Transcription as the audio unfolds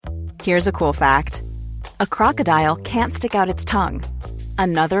Here's a cool fact. A crocodile can't stick out its tongue.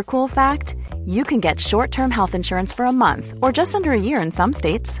 Another cool fact, you can get short-term health insurance for a month or just under a year in some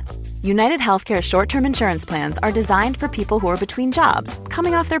states. United Healthcare short-term insurance plans are designed for people who are between jobs,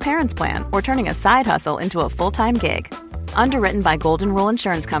 coming off their parents' plan, or turning a side hustle into a full-time gig. Underwritten by Golden Rule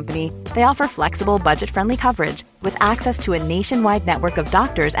Insurance Company, they offer flexible, budget-friendly coverage with access to a nationwide network of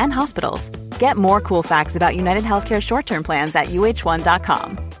doctors and hospitals. Get more cool facts about United Healthcare short-term plans at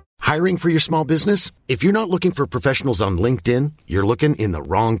uh1.com. Hiring for your small business? If you're not looking for professionals on LinkedIn, you're looking in the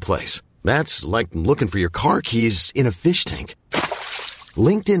wrong place. That's like looking for your car keys in a fish tank.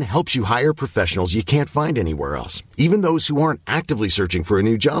 LinkedIn helps you hire professionals you can't find anywhere else, even those who aren't actively searching for a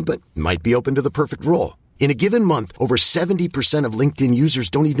new job but might be open to the perfect role. In a given month, over 70% of LinkedIn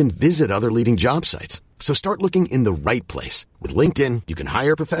users don't even visit other leading job sites. So start looking in the right place. With LinkedIn, you can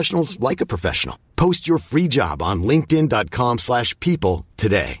hire professionals like a professional. Post your free job on linkedin.com/people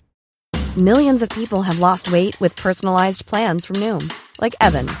today. Millions of people have lost weight with personalized plans from Noom. Like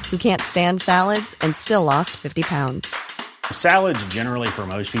Evan, who can't stand salads and still lost 50 pounds. Salads generally for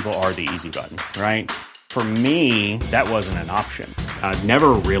most people are the easy button, right? For me, that wasn't an option. I never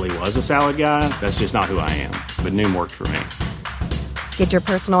really was a salad guy. That's just not who I am. But Noom worked for me. Get your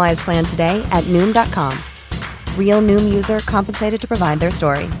personalized plan today at Noom.com. Real Noom user compensated to provide their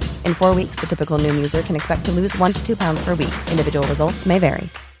story. In 4 weeks, the typical Noom user can expect to lose 1 to 2 pounds per week. Individual results may vary.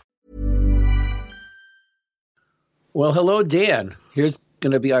 Well, hello, Dan. Here's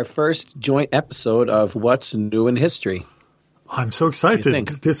going to be our first joint episode of What's New in History. I'm so excited.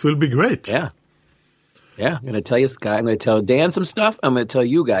 This will be great. Yeah. Yeah. I'm going to tell Dan some stuff. I'm going to tell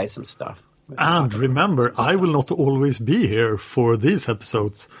you guys some stuff. And remember, I will not always be here for these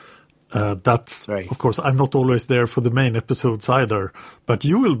episodes. That's right. Of course, I'm not always there for the main episodes either, but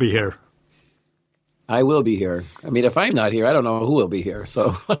you will be here. I will be here. I mean, if I'm not here, I don't know who will be here.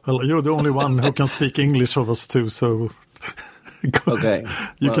 So, well, you're the only one who can speak English of us two, so okay,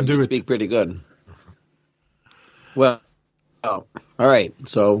 you can do it. Speak pretty good. Well, all right.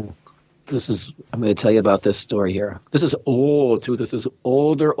 So, I'm going to tell you about this story here. This is old too. This is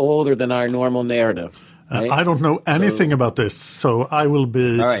older than our normal narrative. Right? I don't know anything about this, so I will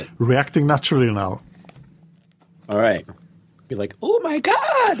be reacting naturally now. All right. Be like, oh my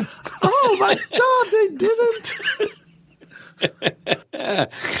God! Oh my God! They didn't.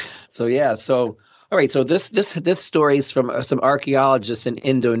 So all right. So this story is from some archaeologists in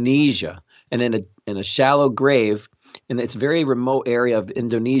Indonesia, and in a shallow grave in its very remote area of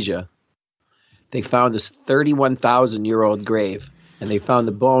Indonesia, they found this 31,000-year-old grave, and they found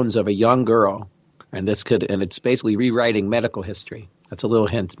the bones of a young girl, and it's basically rewriting medical history. That's a little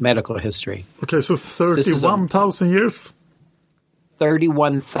hint, medical history. Okay, so 31,000 years.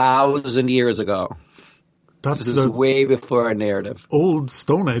 31,000 years ago. This is way before our narrative. Old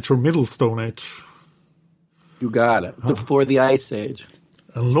Stone Age or Middle Stone Age. You got it. Before the Ice Age.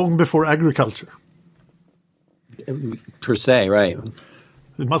 And long before agriculture. Per se, right.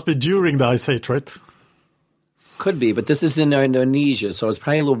 It must be during the Ice Age, right? Could be, but this is in Indonesia, so it's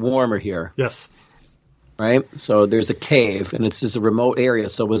probably a little warmer here. Yes. Right? So there's a cave, and it's just a remote area,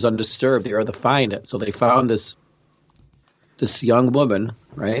 so it was undisturbed. They were able to find it. So they found this young woman,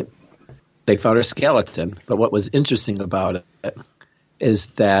 right? They found her skeleton. But what was interesting about it is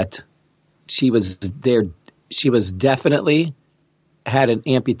that she was definitely had an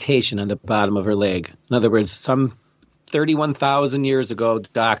amputation on the bottom of her leg. In other words, some 31,000 years ago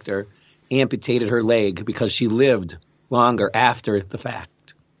doctor amputated her leg because she lived longer after the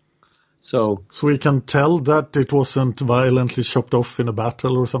fact. So we can tell that it wasn't violently chopped off in a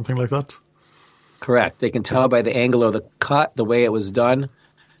battle or something like that? Correct. They can tell by the angle of the cut, the way it was done,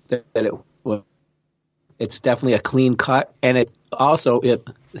 that it's definitely a clean cut, and it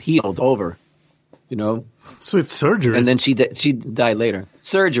healed over, you know. So it's surgery. And then she died later.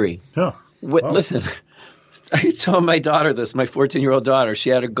 Surgery. Yeah. Wow. Listen, I told my daughter this, my 14-year-old daughter.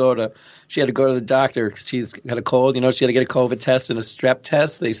 She had to go to the doctor. She's got a cold. You know, she had to get a COVID test and a strep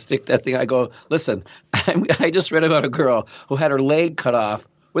test. They stick that thing. I go, listen, I just read about a girl who had her leg cut off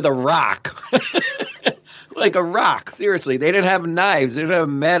with a rock. Like a rock. Seriously. They didn't have knives. They didn't have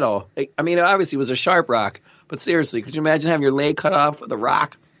metal. I mean, obviously it was a sharp rock. But seriously, could you imagine having your leg cut off with a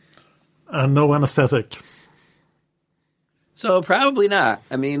rock? No anesthetic. So probably not.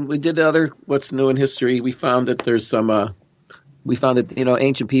 I mean, we did the other What's New in History. We found that there's some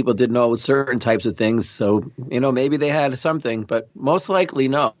ancient people did know certain types of things. So, maybe they had something, but most likely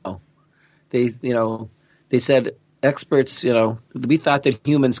no. They said experts, we thought that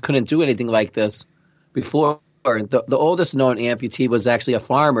humans couldn't do anything like this before. The oldest known amputee was actually a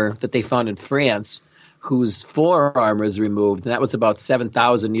farmer that they found in France whose forearm was removed, and that was about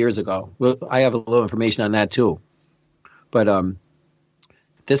 7,000 years ago. Well, I have a little information on that too. But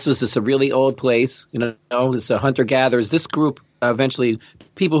this was just a really old place. It's a hunter-gatherers. This group eventually,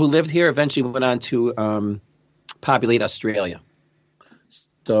 people who lived here eventually went on to populate Australia.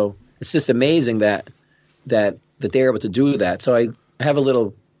 So it's just amazing that they're able to do that. So I have a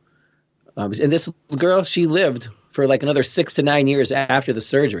little and this girl, she lived for like another 6 to 9 years after the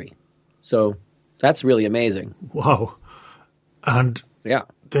surgery. So that's really amazing. Wow. And yeah,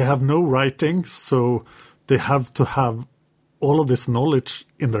 they have no writing, so they have to have all of this knowledge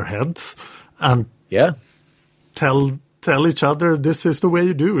in their heads and tell each other this is the way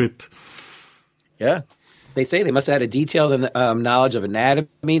you do it. Yeah. They say they must have had a detailed knowledge of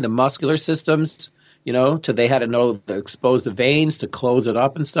anatomy, the muscular systems, they had to know to expose the veins, to close it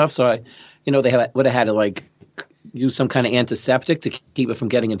up and stuff. So, they would have had to like use some kind of antiseptic to keep it from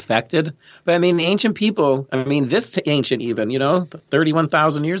getting infected. But I mean, ancient people, this ancient even,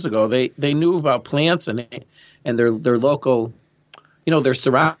 31,000 years ago, they knew about plants and their local, their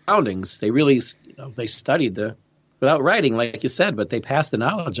surroundings. They really, they studied without writing, like you said, but they passed the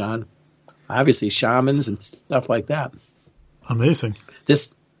knowledge on. Obviously, shamans and stuff like that. Amazing.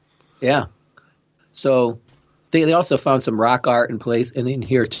 Yeah. So they also found some rock art in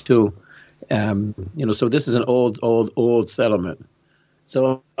here too. So this is an old settlement.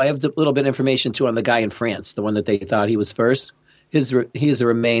 So I have a little bit of information too on the guy in France, the one that they thought he was first. He's the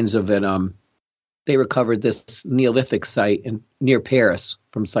remains of an. They recovered this Neolithic site near Paris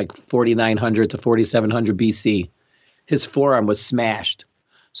from like 4900 to 4700 BC. His forearm was smashed.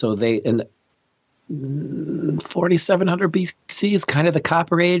 So 4700 BC is kind of the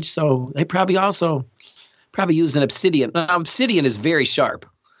Copper Age. So they probably used an obsidian. Obsidian is very sharp.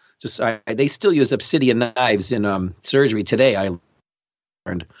 They still use obsidian knives in surgery today, I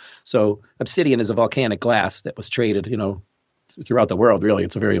learned. So obsidian is a volcanic glass that was traded, throughout the world. Really,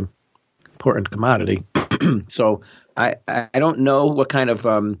 it's a very important commodity. So I don't know what kind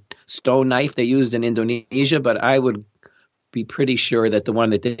of stone knife they used in Indonesia, but I would be pretty sure that the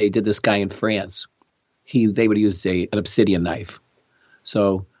one that they did this guy in France, they would use an obsidian knife.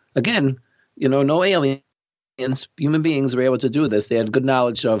 So again, no aliens, human beings were able to do this. They had good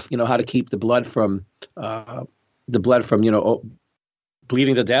knowledge of, how to keep the blood from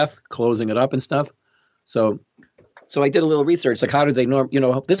bleeding to death, closing it up and stuff. So I did a little research, like how did they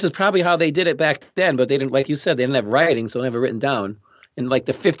this is probably how they did it back then, but they didn't, like you said, they didn't have writing, so never written down. In like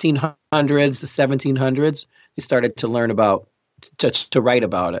the 1500s, the 1700s, they started to learn about, to write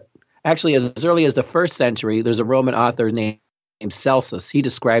about it. Actually, as early as the 1st century, there's a Roman author named Celsus. He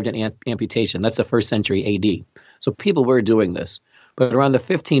described an amputation. That's the 1st century AD. So people were doing this. But around the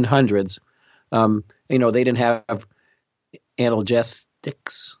 1500s, they didn't have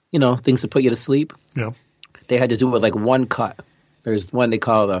analgesics, things to put you to sleep. Yeah. They had to do it with like one cut. There's one they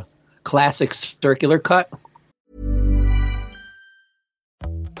call the classic circular cut.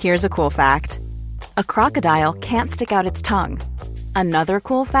 Here's a cool fact. A crocodile can't stick out its tongue. Another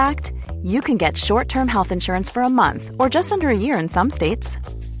cool fact, you can get short-term health insurance for a month or just under a year in some states.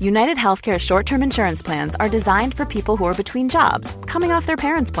 United Healthcare short-term insurance plans are designed for people who are between jobs, coming off their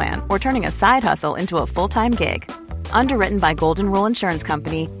parents' plan, or turning a side hustle into a full-time gig. Underwritten by Golden Rule Insurance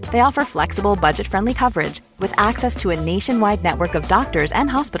Company, they offer flexible, budget-friendly coverage with access to a nationwide network of doctors and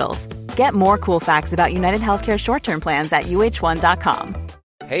hospitals. Get more cool facts about United Healthcare short-term plans at uh1.com.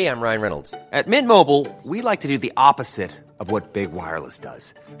 Hey, I'm Ryan Reynolds. At Mint Mobile, we like to do the opposite of what Big Wireless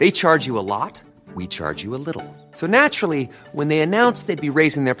does. They charge you a lot, we charge you a little. So naturally, when they announced they'd be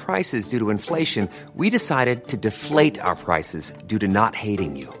raising their prices due to inflation, we decided to deflate our prices due to not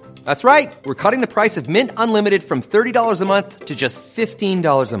hating you. That's right. We're cutting the price of Mint Unlimited from $30 a month to just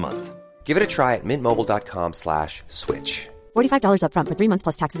 $15 a month. Give it a try at mintmobile.com/switch. $45 up front for 3 months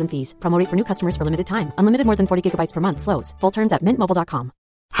plus taxes and fees. Promo rate for new customers for limited time. Unlimited more than 40 gigabytes per month. Slows full terms at mintmobile.com.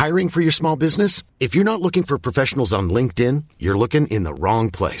 Hiring for your small business? If you're not looking for professionals on LinkedIn, you're looking in the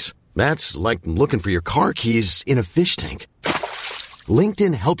wrong place. That's like looking for your car keys in a fish tank.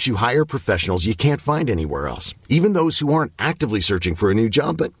 LinkedIn helps you hire professionals you can't find anywhere else, even those who aren't actively searching for a new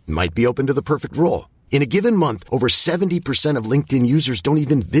job but might be open to the perfect role. In a given month, over 70% of LinkedIn users don't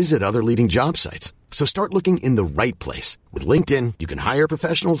even visit other leading job sites. So start looking in the right place. With LinkedIn, you can hire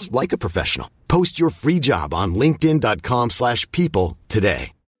professionals like a professional. Post your free job on linkedin.com/people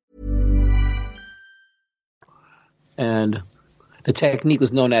today. And the technique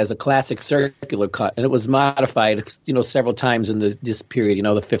was known as a classic circular cut, and it was modified, several times in this period,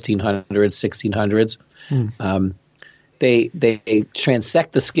 the 1500s, 1600s. They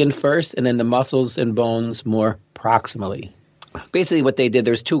transect the skin first and then the muscles and bones more proximally. Basically what they did,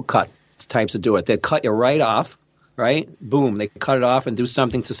 there's two cuts. types that do it. They cut you right off, right? Boom, they cut it off and do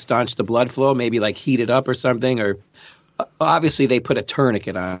something to staunch the blood flow, maybe like heat it up or something. Or obviously they put a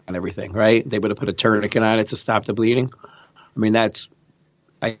tourniquet on everything, right? They would have put a tourniquet on it to stop the bleeding. I mean,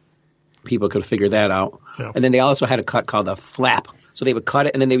 people could figure that out. Yeah. And then they also had a cut called a flap. So they would cut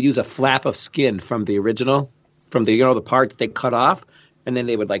it, and then they would use a flap of skin from the original, from the the part that they cut off, and then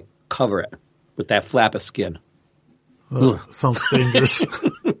they would like cover it with that flap of skin. Sounds dangerous.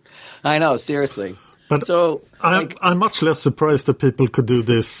 I know, seriously. But so I'm much less surprised that people could do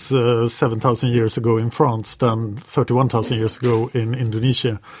this 7,000 years ago in France than 31,000 years ago in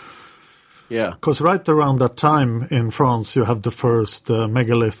Indonesia. Yeah. Because right around that time in France, you have the first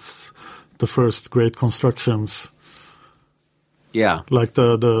megaliths, the first great constructions. Yeah. Like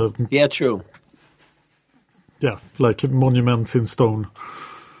the Yeah, true. Yeah, like monuments in stone.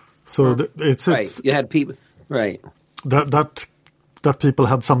 So it's right. You had people, right? That people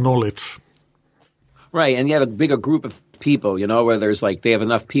had some knowledge, right? And you have a bigger group of people, where there's like they have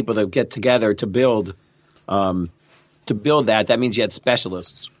enough people to get together to build that. That means you had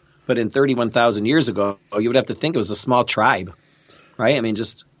specialists. But in 31,000 years ago, you would have to think it was a small tribe, right? I mean,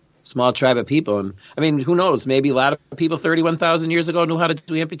 just small tribe of people. And I mean, who knows? Maybe a lot of people 31,000 years ago knew how to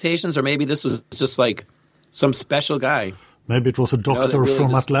do amputations, or maybe this was just like some special guy. Maybe it was a doctor really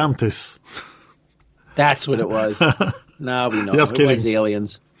from Atlantis. That's what it was. Now we know. Just it kidding. Was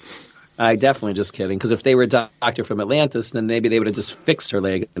aliens. I definitely just kidding. Because if they were a doctor from Atlantis, then maybe they would have just fixed her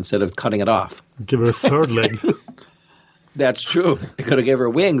leg instead of cutting it off. Give her a third leg. That's true. They could have given her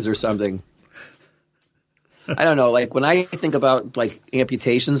wings or something. I don't know. Like when I think about like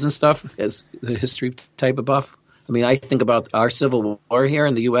amputations and stuff as the history type of buff, I mean, I think about our Civil War here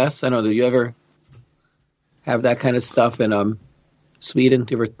in the U.S. I don't know. Do you ever have that kind of stuff in Sweden?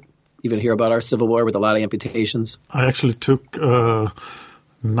 Do you ever even hear about our Civil War with a lot of amputations? I actually took a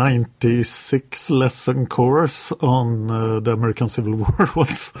 96 lesson course on the American Civil War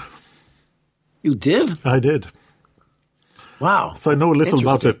once. You did? I did. Wow. So I know a little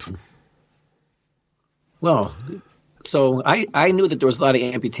about it. Well, so I knew that there was a lot of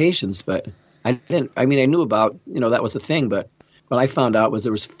amputations, but I didn't. I mean, I knew about, that was a thing, but what I found out was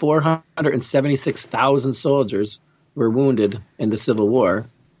there was 476,000 soldiers were wounded in the Civil War,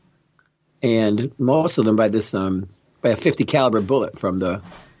 and most of them by this by a 50 caliber bullet from the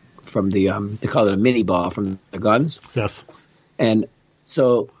they call it a mini ball from the guns. Yes. And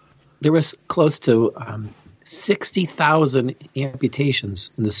so there was close to 60,000 amputations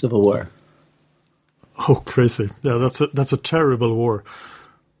in the Civil War. Oh, crazy! Yeah, that's a terrible war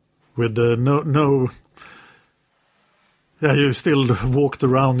with no. Yeah, you still walked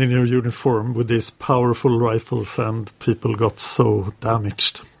around in your uniform with these powerful rifles, and people got so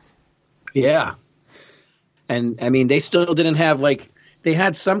damaged. Yeah, and I mean, they still didn't have they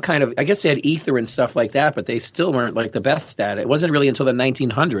had some kind of, I guess they had ether and stuff like that, but they still weren't like the best at it. It wasn't really until the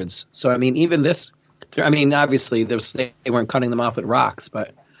 1900s. So I mean, even this, I mean, obviously they weren't cutting them off with rocks,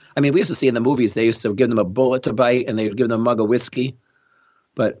 but. I mean, we used to see in the movies they used to give them a bullet to bite and they would give them a mug of whiskey.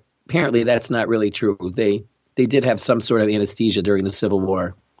 But apparently that's not really true. They did have some sort of anesthesia during the Civil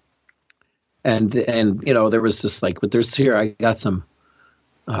War. And there was just but there's here, I got some,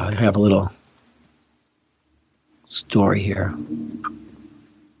 I have a little story here.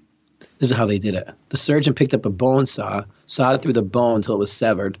 This is how they did it. The surgeon picked up a bone saw, sawed through the bone until it was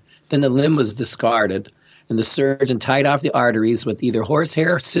severed. Then the limb was discarded. And the surgeon tied off the arteries with either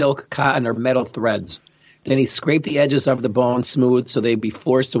horsehair, silk, cotton, or metal threads. Then he scraped the edges of the bone smooth so they'd be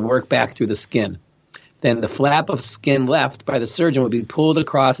forced to work back through the skin. Then the flap of skin left by the surgeon would be pulled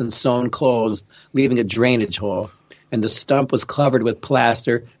across and sewn closed, leaving a drainage hole. And the stump was covered with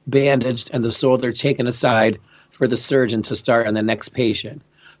plaster, bandaged, and the shoulder taken aside for the surgeon to start on the next patient.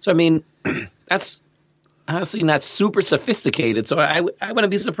 So, I mean, that's honestly not super sophisticated, so I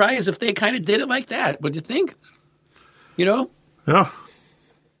wouldn't be surprised if they kind of did it like that. What do you think? Yeah.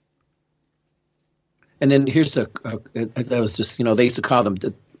 And then here's that was just, they used to call them,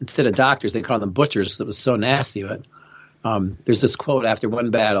 instead of doctors, they called them butchers. It was so nasty. But there's this quote after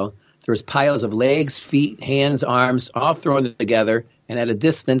one battle. There was piles of legs, feet, hands, arms, all thrown together, and at a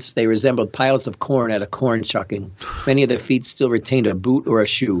distance they resembled piles of corn at a corn shucking. Many of the feet still retained a boot or a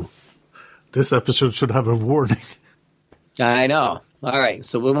shoe. This episode should have a warning. I know. All right,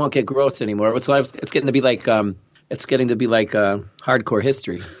 so we won't get gross anymore. It's getting to be like hardcore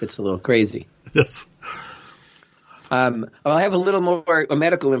history. It's a little crazy. Yes. I have a little more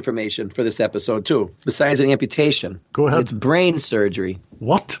medical information for this episode too. Besides an amputation, go ahead. It's brain surgery.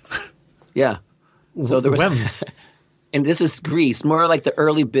 What? Yeah. So there was, when? And this is Greece, more like the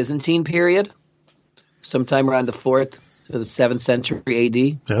early Byzantine period, sometime around the 4th to the 7th century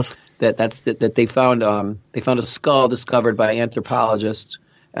AD. Yes. that they found a skull discovered by anthropologists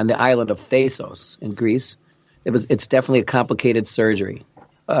on the island of Thasos in Greece. It's definitely a complicated surgery.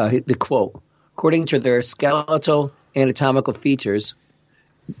 The quote, according to their skeletal anatomical features,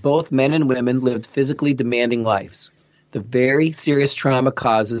 both men and women lived physically demanding lives. The very serious trauma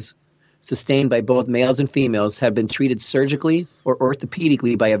causes sustained by both males and females have been treated surgically or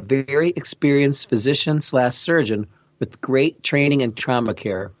orthopedically by a very experienced physician/surgeon with great training and trauma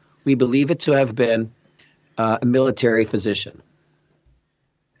care. We believe it to have been a military physician.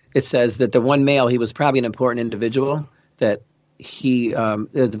 It says that the one male, he was probably an important individual, that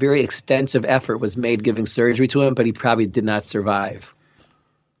a very extensive effort was made giving surgery to him, but he probably did not survive.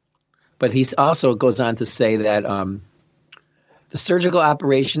 But he also goes on to say that the surgical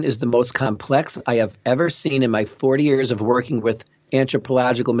operation is the most complex I have ever seen in my 40 years of working with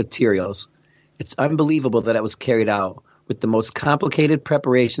anthropological materials. It's unbelievable that it was carried out with the most complicated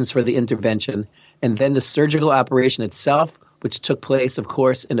preparations for the intervention, and then the surgical operation itself, which took place, of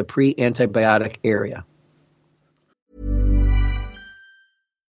course, in a pre-antibiotic area.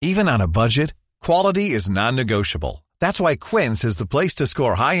 Even on a budget, quality is non-negotiable. That's why Quince is the place to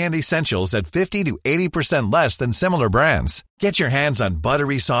score high-end essentials at 50 to 80% less than similar brands. Get your hands on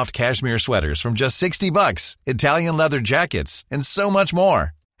buttery soft cashmere sweaters from just $60, Italian leather jackets, and so much more.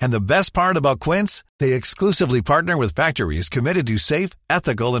 And the best part about Quince, they exclusively partner with factories committed to safe,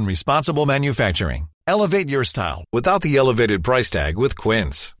 ethical, and responsible manufacturing. Elevate your style without the elevated price tag with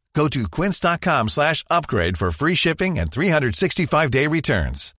Quince. Go to quince.com/upgrade for free shipping and 365-day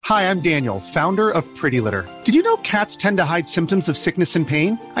returns. Hi, I'm Daniel, founder of Pretty Litter. Did you know cats tend to hide symptoms of sickness and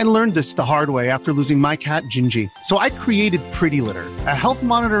pain? I learned this the hard way after losing my cat, Gingy. So I created Pretty Litter, a health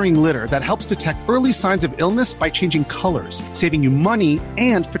monitoring litter that helps detect early signs of illness by changing colors, saving you money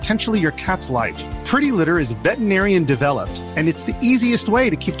and potentially your cat's life. Pretty Litter is veterinarian developed, and it's the easiest way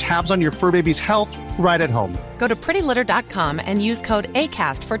to keep tabs on your fur baby's health right at home. Go to prettylitter.com and use code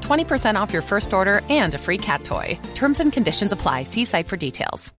ACAST for 20% off your first order and a free cat toy. Terms and conditions apply. See site for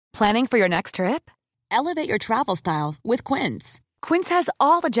details. Planning for your next trip? Elevate your travel style with Quince. Quince has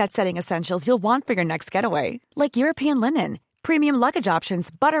all the jet-setting essentials you'll want for your next getaway, like European linen, premium luggage options,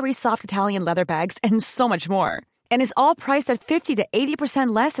 buttery soft Italian leather bags, and so much more. And is all priced at 50 to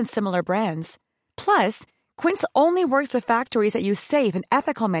 80% less than similar brands. Plus, Quince only works with factories that use safe and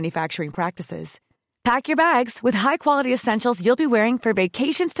ethical manufacturing practices. Pack your bags with high-quality essentials you'll be wearing for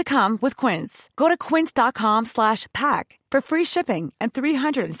vacations to come with Quince. Go to quince.com/pack for free shipping and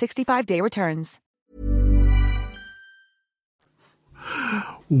 365-day returns.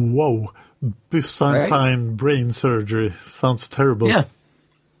 Whoa. Byzantine brain surgery. Sounds terrible. Yeah.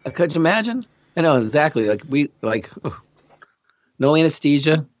 Could you imagine? I know, exactly. No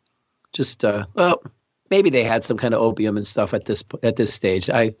anesthesia. Just, maybe they had some kind of opium and stuff at this stage.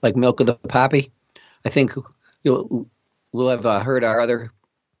 Like milk of the poppy. I think we'll have heard our other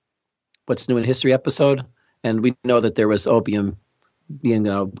What's New in History episode, and we know that there was opium being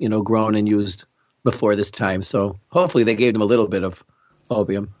grown and used before this time. So hopefully they gave them a little bit of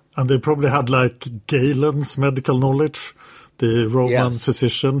opium. And they probably had like Galen's medical knowledge, the Roman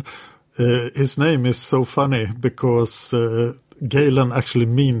physician. His name is so funny because Galen actually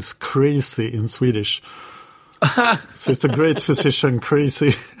means crazy in Swedish. So it's the great physician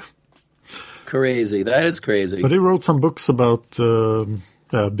Crazy. Crazy. That is crazy. But he wrote some books about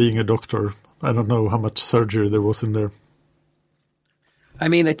being a doctor. I don't know how much surgery there was in there. I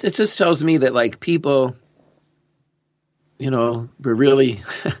mean, it just shows me that, like, people, were really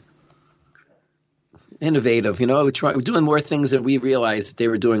innovative. We're doing more things than we realized that they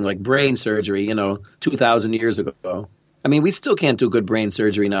were doing, like brain surgery, 2,000 years ago. I mean, we still can't do good brain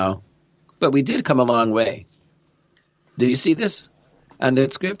surgery now, but we did come a long way. Did you see this on the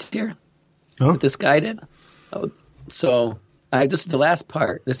script here? Oh. What this guy did? So this is the last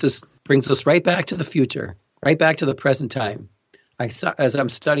part. Brings us right back to the future, right back to the present time. As I'm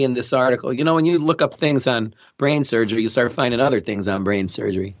studying this article, when you look up things on brain surgery, you start finding other things on brain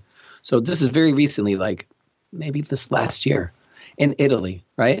surgery. So this is very recently, like maybe this last year in Italy,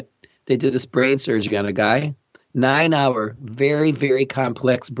 right? They did this brain surgery on a guy, 9-hour, very, very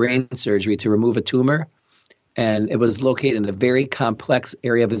complex brain surgery to remove a tumor. And it was located in a very complex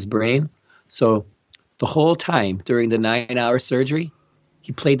area of his brain. So the whole time during the 9-hour surgery,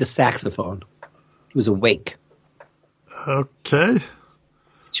 he played the saxophone. He was awake. Okay.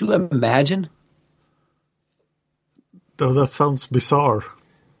 Could you imagine? No, that sounds bizarre.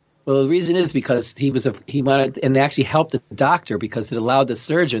 Well, the reason is because he wanted, and they actually helped the doctor because it allowed the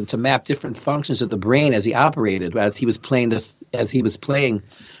surgeon to map different functions of the brain as he operated, as he was playing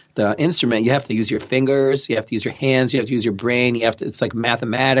instrument, you have to use your fingers, you have to use your hands, you have to use your brain, it's like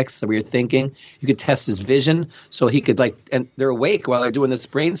mathematics, so you're thinking. You could test his vision, so he could and they're awake while they're doing this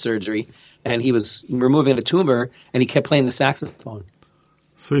brain surgery, and he was removing a tumor, and he kept playing the saxophone.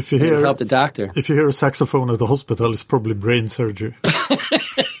 So if you hear help the doctor. If you hear a saxophone at the hospital, it's probably brain surgery.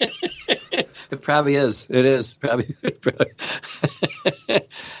 It probably is. It is probably. It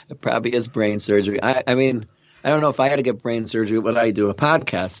probably is brain surgery. I mean, I don't know if I had to get brain surgery. What I do, a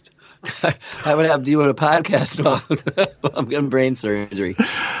podcast. I would have to do a podcast while I'm getting brain surgery.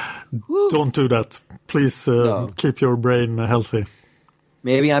 Don't do that. Please keep your brain healthy.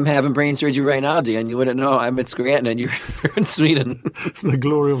 Maybe I'm having brain surgery right now, Dan. You wouldn't know. I'm in Scranton and you're in Sweden. The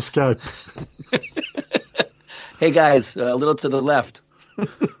glory of Skype. Hey, guys, a little to the left.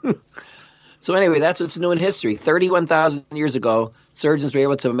 So anyway, that's what's new in history. 31,000 years ago, surgeons were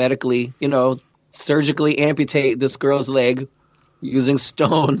able to medically, surgically amputate this girl's leg using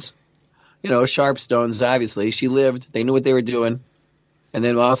stones, sharp stones, obviously. She lived. They knew what they were doing. And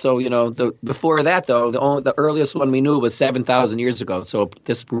then also, before that, though, the earliest one we knew was 7,000 years ago. So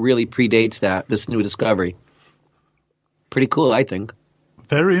this really predates this new discovery. Pretty cool, I think.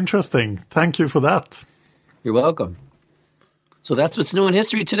 Very interesting. Thank you for that. You're welcome. So that's what's new in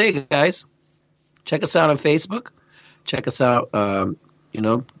history today, guys. Check us out on Facebook. Check us out,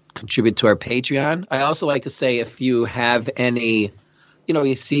 contribute to our Patreon. I also like to say if you have any,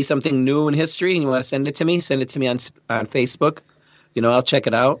 you see something new in history and you want to send it to me on Facebook. I'll check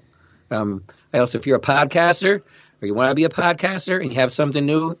it out. I also, if you're a podcaster or you want to be a podcaster and you have something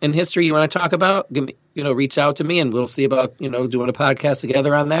new in history you want to talk about, reach out to me and we'll see about, doing a podcast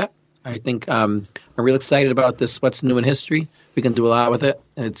together on that. I think I'm real excited about this, what's new in history. We can do a lot with it.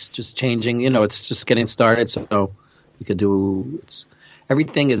 And it's just changing, it's just getting started. So we could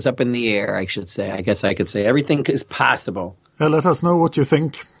everything is up in the air, I should say. I guess I could say everything is possible. Let us know what you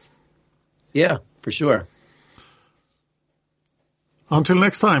think. Yeah, for sure. Until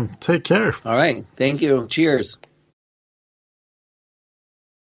next time, take care. All right. Thank you. Cheers.